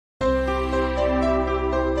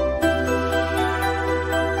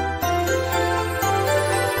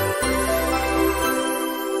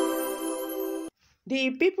The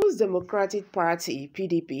People's Democratic Party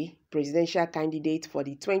 (PDP) presidential candidate for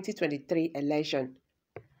the 2023 election,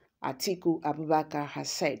 Atiku Abubakar, has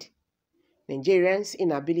said Nigerians'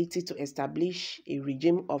 inability to establish a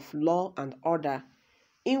regime of law and order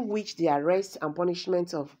in which the arrest and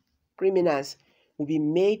punishment of criminals will be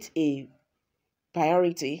made a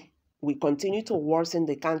priority will continue to worsen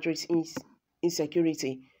the country's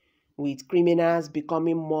insecurity, with criminals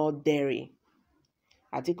becoming more daring.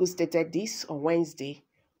 Atiku stated this on Wednesday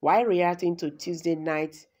while reacting to Tuesday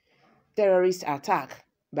night's terrorist attack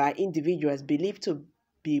by individuals believed to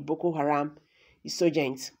be Boko Haram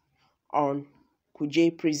insurgents on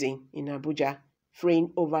Kuje prison in Abuja,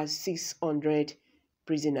 freeing over 600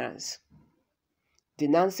 prisoners.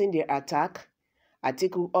 Denouncing the attack,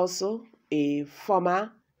 Atiku, also a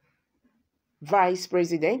former vice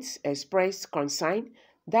president, expressed concern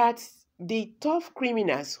that the tough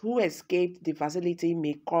criminals who escaped the facility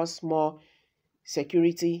may cause more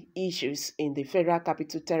security issues in the Federal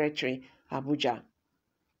Capital Territory, Abuja.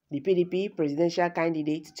 The PDP presidential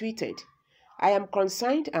candidate tweeted, "I am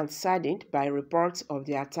concerned and saddened by reports of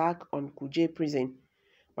the attack on Kuje prison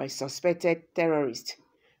by suspected terrorists.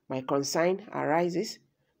 My concern arises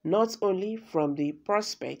not only from the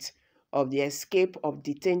prospect of the escape of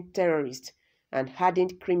detained terrorists and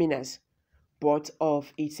hardened criminals, but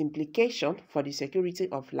of its implication for the security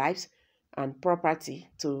of lives and property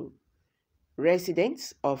to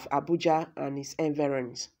residents of Abuja and its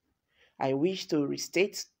environs. I wish to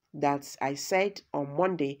restate that I said on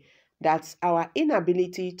Monday that our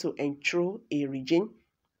inability to ensure a regime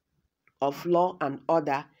of law and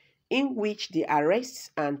order in which the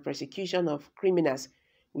arrests and prosecution of criminals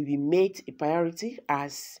will be made a priority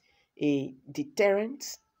as a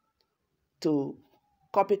deterrent to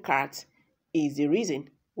copycats is the reason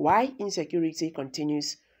why insecurity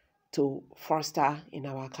continues to foster in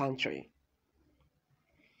our country."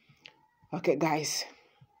 Okay, guys,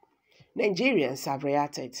 Nigerians have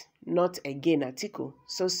reacted. Not again, Atiku.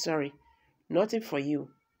 So sorry. Nothing for you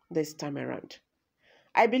this time around.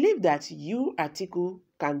 I believe that you, Atiku,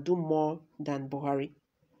 can do more than Buhari.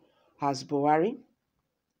 As Buhari,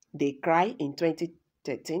 they cry in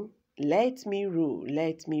 2013, let me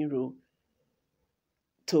rule,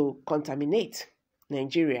 to contaminate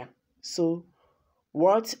Nigeria. So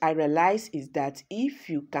what I realize is that if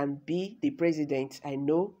you can be the president, I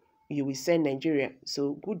know you will send Nigeria.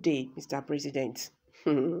 So good day, Mr. President.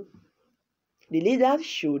 The leaders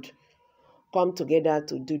should come together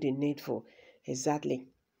to do the needful. Exactly.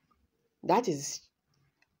 That is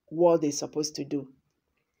what they're supposed to do.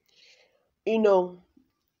 You know,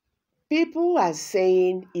 people are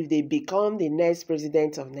saying if they become the next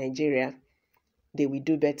president of Nigeria, they will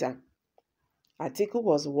do better. Atiku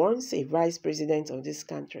was once a vice president of this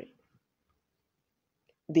country.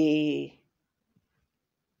 The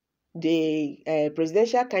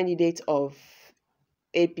presidential candidate of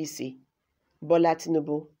APC, Bola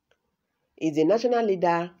Tinubu, is the national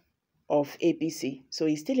leader of APC, so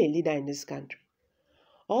he's still a leader in this country.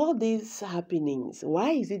 All these happenings,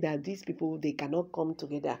 why is it that these people, they cannot come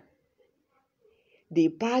together? The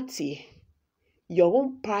party, your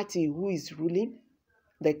own party who is ruling,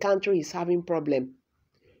 the country is having problem.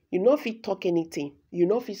 You know if he talk anything, you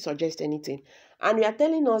know if he suggest anything. And you are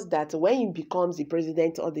telling us that when he becomes the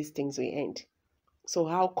president, all these things will end. So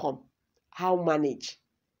how come? How manage?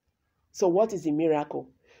 So what is the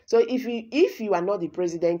miracle? So if you are not the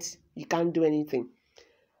president, you can't do anything.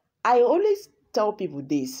 I always tell people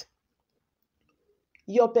this.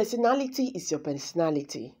 Your personality is your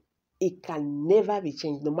personality. It can never be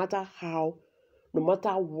changed, no matter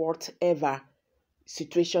whatever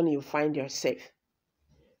situation you find yourself.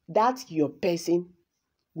 That your person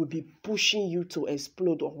will be pushing you to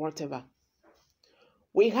explode or whatever.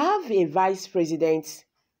 We have a vice president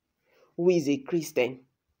who is a Christian,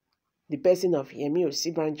 the person of Yemi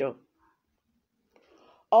Osibanjo.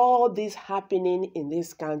 All this happening in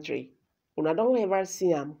this country, when I don't ever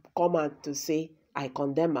see him come out to say, I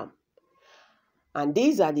condemn him. And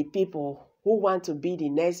these are the people who want to be the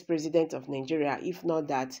next president of Nigeria, if not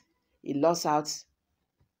that he lost out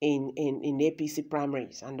in APC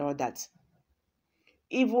primaries and all that.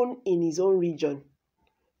 Even in his own region,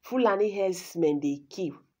 Fulani herdsmen they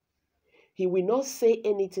kill. He will not say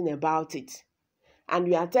anything about it. And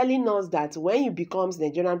you are telling us that when he becomes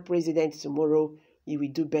Nigerian president tomorrow, he will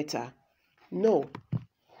do better. No.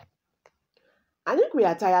 I think we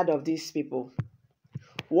are tired of these people.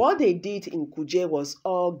 What they did in Kuje was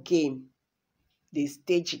all game. They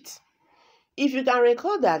staged it. If you can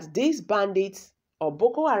recall that these bandits or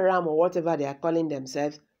Boko Haram or whatever they are calling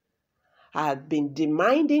themselves had been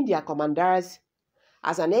demanding their commanders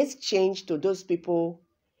as an exchange to those people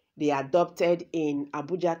they adopted in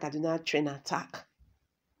Abuja Kaduna train attack.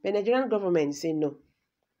 The Nigerian government say no.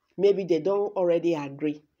 Maybe they don't already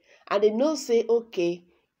agree. And they know say, okay,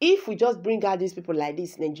 if we just bring out these people like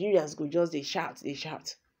this, Nigerians go just they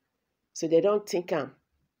shout. So they don't think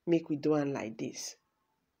make we do it like this.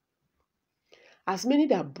 As many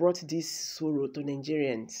that brought this sorrow to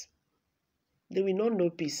Nigerians, they will not know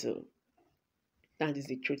peace. So that is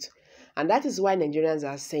the truth. And that is why Nigerians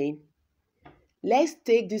are saying, let's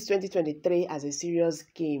take this 2023 as a serious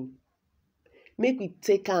game. Make we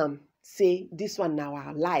take say this one now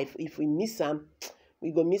our life. If we miss them,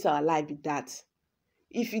 we go miss our life with that.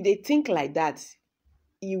 If they think like that,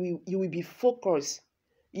 you will be focused.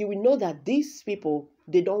 You will know that these people,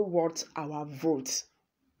 they don't want our votes.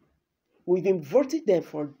 We've been voting them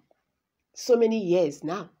for so many years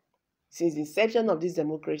now, since the inception of this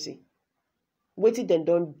democracy. What did they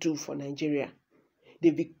don't do for Nigeria?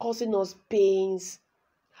 They've been causing us pains,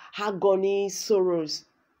 agony, sorrows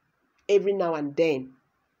every now and then.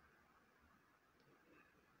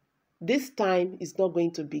 This time is not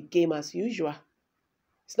going to be game as usual.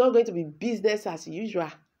 It's not going to be business as usual.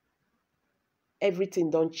 Everything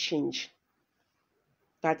don't change.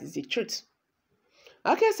 That is the truth.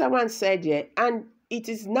 Okay, someone said here, and it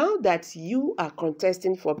is now that you are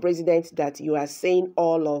contesting for president that you are saying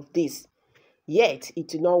all of this. Yet, it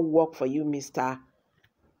did not work for you, Mr.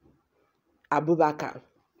 Abubakar.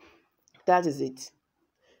 That is it.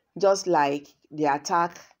 Just like the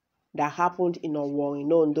attack that happened in Owo,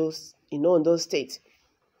 in Ondo State.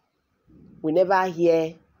 We never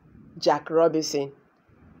hear Jack Robinson,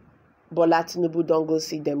 Bola Tinubu don't go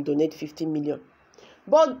see them donate 50 million.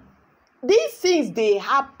 But these things, they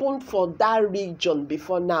happened for that region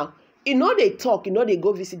before now. They talk, they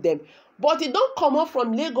go visit them. But it don't come up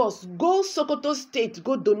from Lagos, go Sokoto State,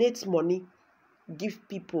 go donate money, give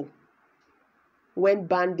people. When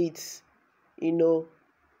bandits,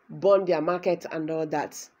 burn their market and all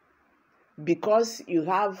that. Because you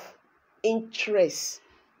have interest.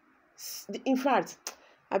 In fact,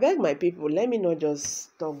 I beg my people, let me not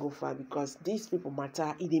just talk go far, because these people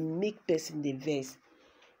matter. It make person the vex.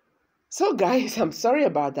 So guys, I'm sorry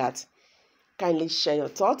about that. Kindly share your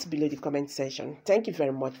thoughts below the comment section. Thank you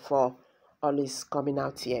very much for always coming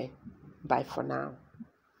out here. Bye for now.